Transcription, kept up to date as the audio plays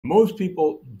Most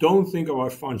people don't think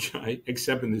about fungi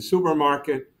except in the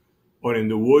supermarket or in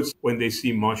the woods when they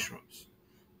see mushrooms.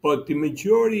 But the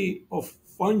majority of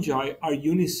fungi are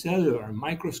unicellular,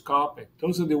 microscopic.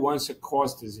 Those are the ones that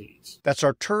cause disease. That's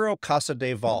Arturo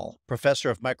Casadevall, professor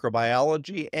of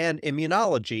microbiology and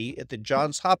immunology at the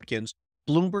Johns Hopkins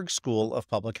Bloomberg School of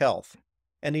Public Health.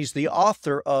 And he's the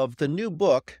author of the new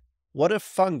book, What If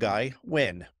Fungi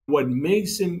Win? What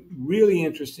makes them really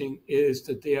interesting is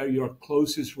that they are your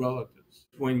closest relatives.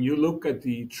 When you look at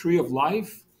the tree of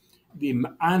life, the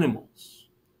animals,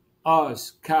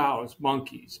 us, cows,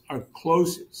 monkeys, are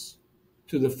closest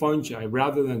to the fungi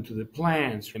rather than to the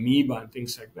plants, amoeba, and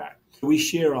things like that. We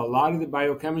share a lot of the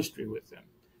biochemistry with them.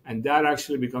 And that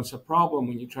actually becomes a problem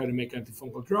when you try to make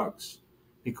antifungal drugs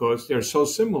because they're so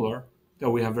similar that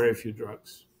we have very few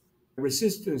drugs.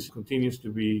 Resistance continues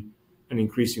to be an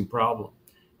increasing problem.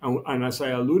 And as I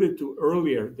alluded to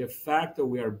earlier, the fact that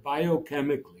we are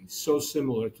biochemically so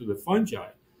similar to the fungi,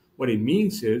 what it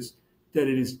means is that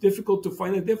it is difficult to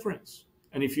find a difference.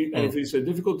 And if it's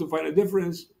difficult to find a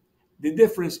difference, the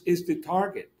difference is the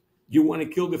target. You want to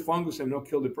kill the fungus and not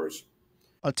kill the person.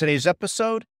 On today's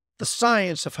episode, the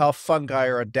science of how fungi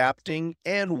are adapting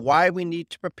and why we need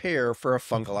to prepare for a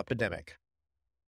fungal epidemic.